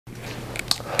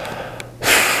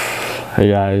Hey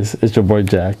guys, it's your boy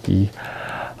Jacky.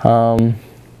 I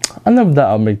never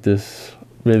thought I'd make this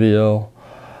video.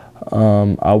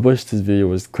 I wish this video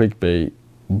was clickbait,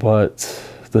 but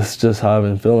this is just how I've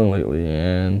been feeling lately.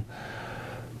 And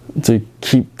to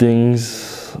keep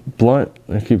things blunt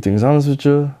and keep things honest with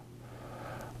you,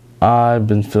 I've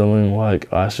been feeling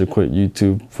like I should quit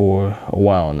YouTube for a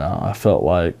while now. I felt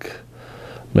like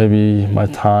maybe my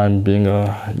time being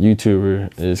a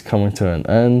YouTuber is coming to an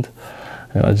end.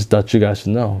 And I just thought you guys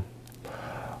should know.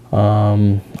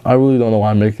 I really don't know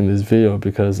why I'm making this video,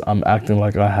 because I'm acting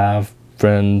like I have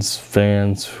friends,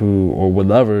 fans or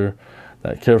whatever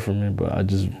that care for me, but I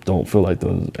just don't feel like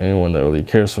there's anyone that really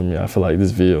cares for me. I feel like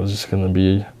this video is just gonna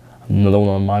be another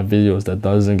one of my videos that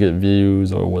doesn't get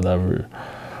views or whatever.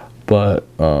 But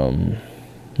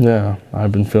yeah,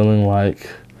 I've been feeling like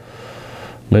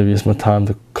maybe it's my time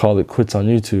to call it quits on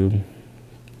YouTube.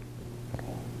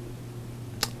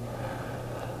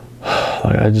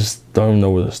 Like, I just don't even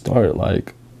know where to start.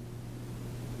 Like,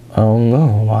 I don't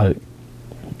know. Like,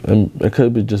 it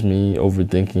could be just me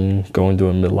overthinking, going through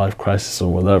a midlife crisis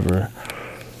or whatever.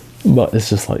 But it's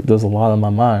just like, there's a lot on my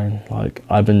mind. Like,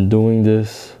 I've been doing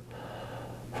this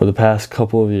for the past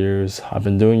couple of years. I've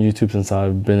been doing YouTube since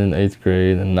I've been in 8th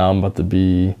grade, and now I'm about to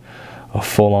be a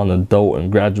full-on adult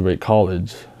and graduate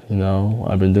college. You know,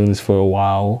 I've been doing this for a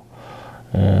while.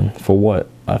 And for what?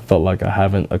 I felt like I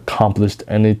haven't accomplished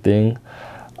anything.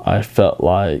 I felt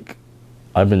like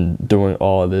I've been doing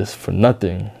all of this for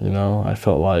nothing, you know? I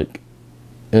felt like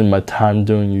in my time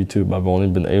doing YouTube, I've only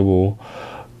been able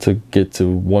to get to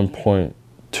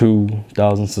 1.2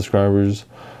 thousand subscribers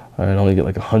and only get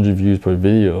like 100 views per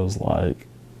videos. Like,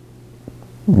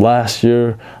 last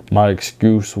year, my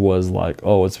excuse was like,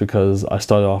 oh, it's because I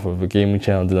started off with a gaming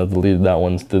channel, then I deleted that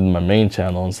one, did my main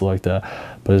channel and stuff like that.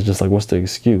 But it's just like, what's the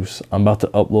excuse? I'm about to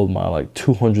upload my like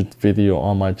 200th video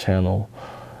on my channel,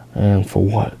 and for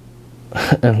what?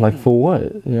 And like, for what?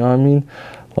 You know what I mean?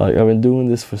 Like, I've been doing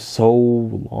this for so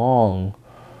long,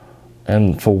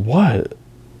 and for what?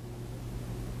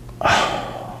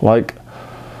 Like,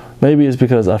 maybe it's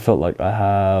because I felt like I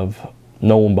have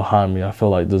no one behind me. I feel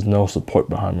like there's no support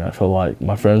behind me. I feel like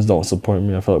my friends don't support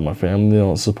me. I feel like my family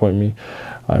don't support me.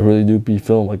 I really do be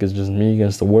feeling like it's just me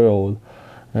against the world.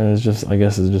 And it's just, I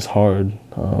guess it's just hard.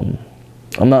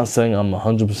 I'm not saying I'm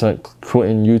 100%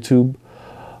 quitting YouTube.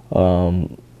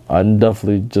 I'm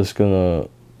definitely just gonna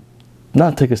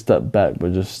not take a step back,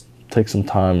 but just take some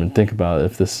time and think about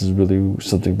if this is really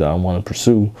something that I want to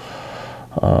pursue.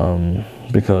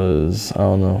 Because I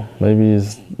don't know, maybe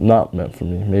it's not meant for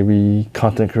me. Maybe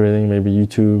content creating, maybe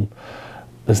YouTube,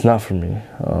 it's not for me.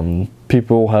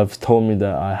 People have told me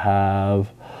that I have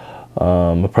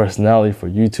a personality for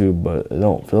YouTube, but I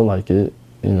don't feel like it.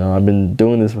 You know, I've been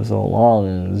doing this for so long,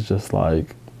 and it's just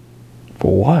like,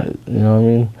 for what? You know what I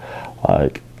mean?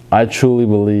 Like, I truly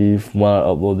believe when I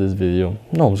upload this video,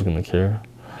 no one's gonna care.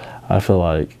 I feel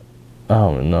like, I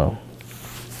don't even know.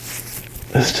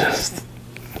 It's just,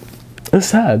 it's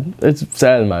sad. It's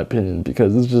sad in my opinion,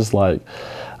 because it's just like,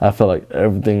 I feel like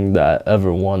everything that I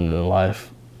ever wanted in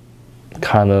life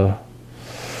kind of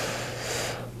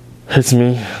hits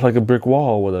me like a brick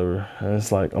wall or whatever. And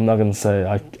it's like, I'm not gonna say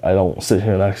I don't sit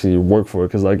here and actually work for it,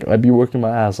 because like, I'd be working my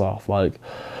ass off. Like,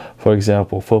 for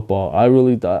example, football. I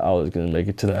really thought I was gonna make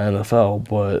it to the NFL,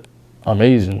 but I'm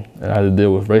Asian and I had to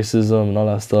deal with racism and all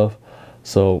that stuff.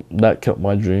 So that kept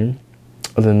my dream.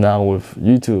 And then now with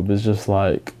YouTube, it's just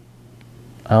like,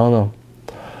 I don't know.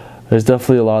 There's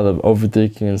definitely a lot of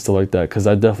overthinking and stuff like that, because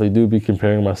I definitely do be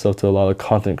comparing myself to a lot of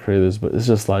content creators, but it's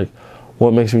just like,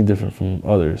 what makes me different from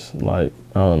others? Like,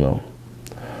 I don't know.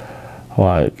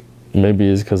 Like, maybe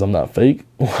it's because I'm not fake.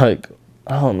 Like,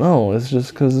 I don't know. It's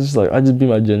just because it's like, I just be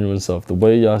my genuine self. The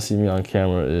way y'all see me on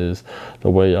camera is the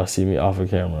way y'all see me off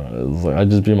of camera. It's like, I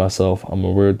just be myself. I'm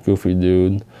a weird, goofy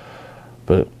dude.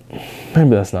 But maybe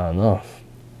that's not enough.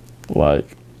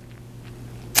 Like,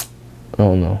 I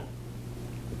don't know.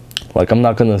 Like, I'm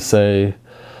not gonna say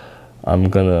I'm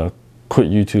gonna quit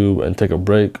YouTube and take a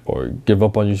break, or give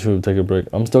up on YouTube and take a break.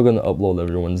 I'm still gonna upload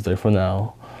every Wednesday for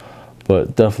now.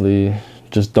 But definitely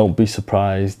just don't be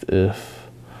surprised if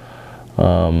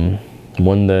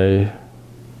one day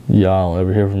y'all don't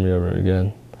ever hear from me ever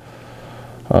again.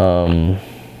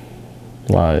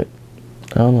 Like,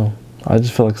 I don't know. I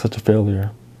just feel like such a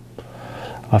failure.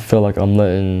 I feel like I'm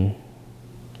letting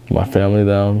my family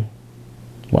down,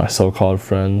 my so-called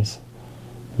friends,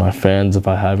 my fans if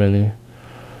I have any.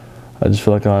 I just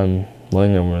feel like I'm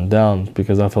letting everyone down,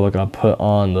 because I feel like I put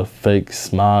on the fake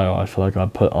smile. I feel like I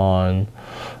put on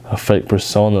a fake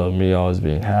persona of me always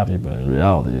being happy, but in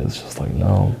reality it's just like,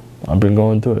 no, I've been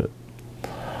going through it.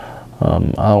 I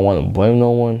don't want to blame no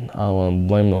one. I don't want to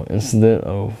blame no incident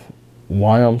of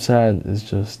why I'm sad. It's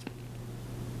just,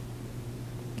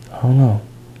 I don't know.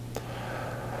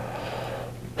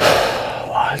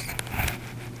 Like,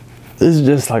 it's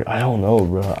just like, I don't know,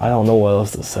 bro. I don't know what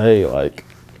else to say. Like,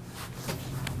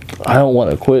 I don't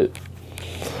want to quit.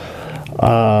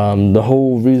 The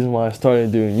whole reason why I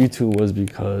started doing YouTube was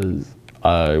because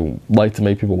I like to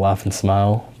make people laugh and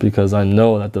smile, because I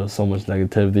know that there's so much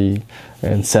negativity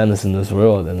and sadness in this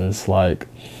world, and it's like,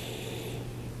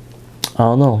 I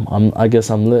don't know, I guess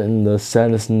I'm letting the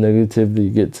sadness and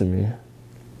negativity get to me.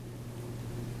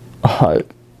 Like,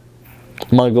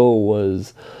 my goal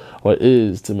was, or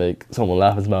is, to make someone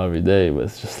laugh and smile every day, but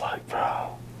it's just like,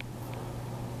 bro,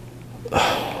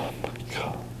 oh my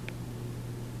God,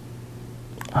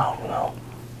 I don't know.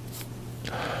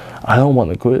 I don't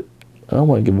want to quit. I don't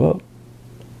want to give up.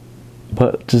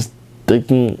 But just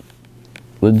thinking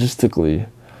logistically,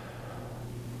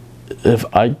 if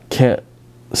I can't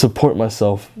support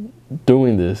myself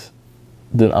doing this,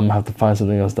 then I'm gonna have to find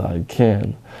something else that I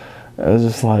can. And it's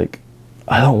just like,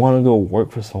 I don't want to go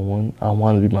work for someone. I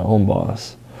want to be my own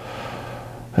boss.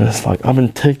 And it's like, I've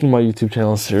been taking my YouTube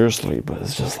channel seriously, but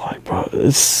it's just like, bro,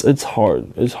 it's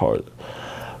hard. It's hard.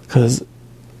 Because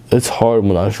it's hard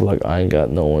when I feel like I ain't got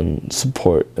no one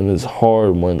support. And it's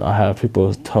hard when I have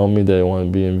people tell me they want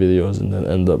to be in videos and then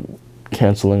end up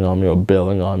canceling on me or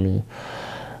bailing on me.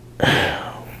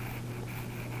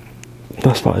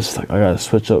 That's why it's just like, I gotta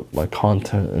switch up my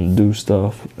content and do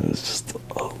stuff. And it's just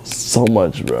so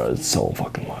much, bro. It's so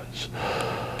fucking much.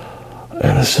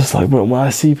 And it's just like, bro, when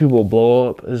I see people blow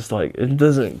up, it's like, it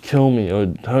doesn't kill me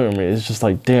or hurt me. It's just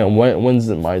like, damn, when's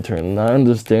it my turn? And I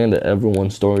understand that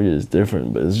everyone's story is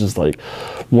different, but it's just like,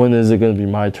 when is it going to be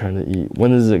my turn to eat?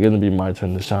 When is it going to be my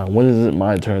turn to shine? When is it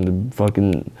my turn to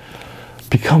fucking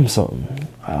become something?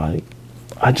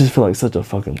 I just feel like such a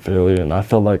fucking failure, and I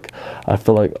feel like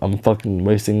I'm fucking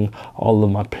wasting all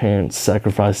of my parents'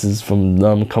 sacrifices from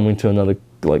them coming to another,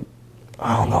 like,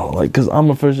 I don't know, like, because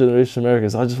I'm a first generation American,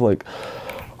 so I just feel like,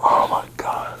 oh my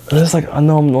God. And it's like, I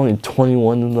know I'm only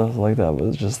 21 and stuff like that, but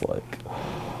it's just like,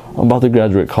 I'm about to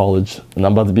graduate college, and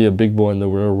I'm about to be a big boy in the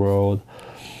real world.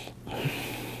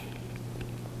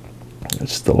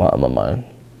 It's just a lot in my mind.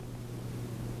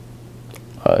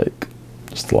 Like,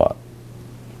 just a lot.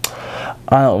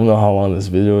 I don't know how long this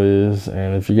video is,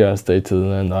 and if you guys stay to the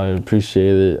end, I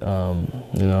appreciate it.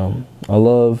 You know, I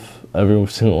love every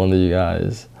single one of you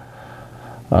guys.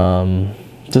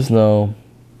 Just know,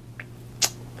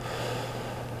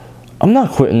 I'm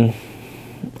not quitting.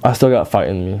 I still got fight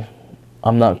in me.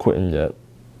 I'm not quitting yet.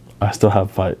 I still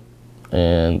have fight,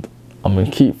 and I'm gonna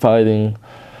keep fighting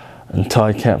until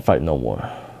I can't fight no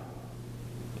more.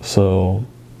 So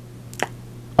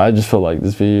I just feel like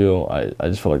this video, I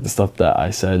just feel like the stuff that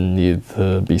I said needed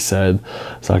to be said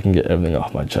so I can get everything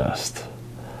off my chest.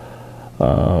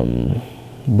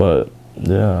 But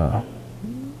yeah,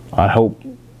 I hope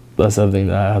that's everything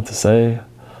that I have to say.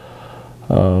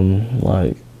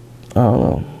 Like, I don't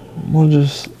know, we'll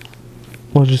just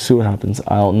see what happens.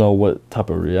 I don't know what type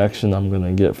of reaction I'm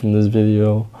gonna get from this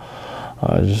video.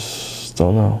 I just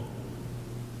don't know,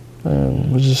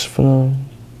 and we're just gonna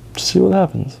see what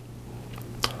happens.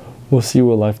 We'll see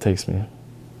where life takes me.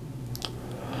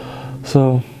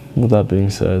 So, with that being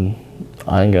said,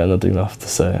 I ain't got nothing else to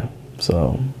say.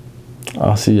 So,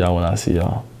 I'll see y'all when I see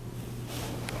y'all.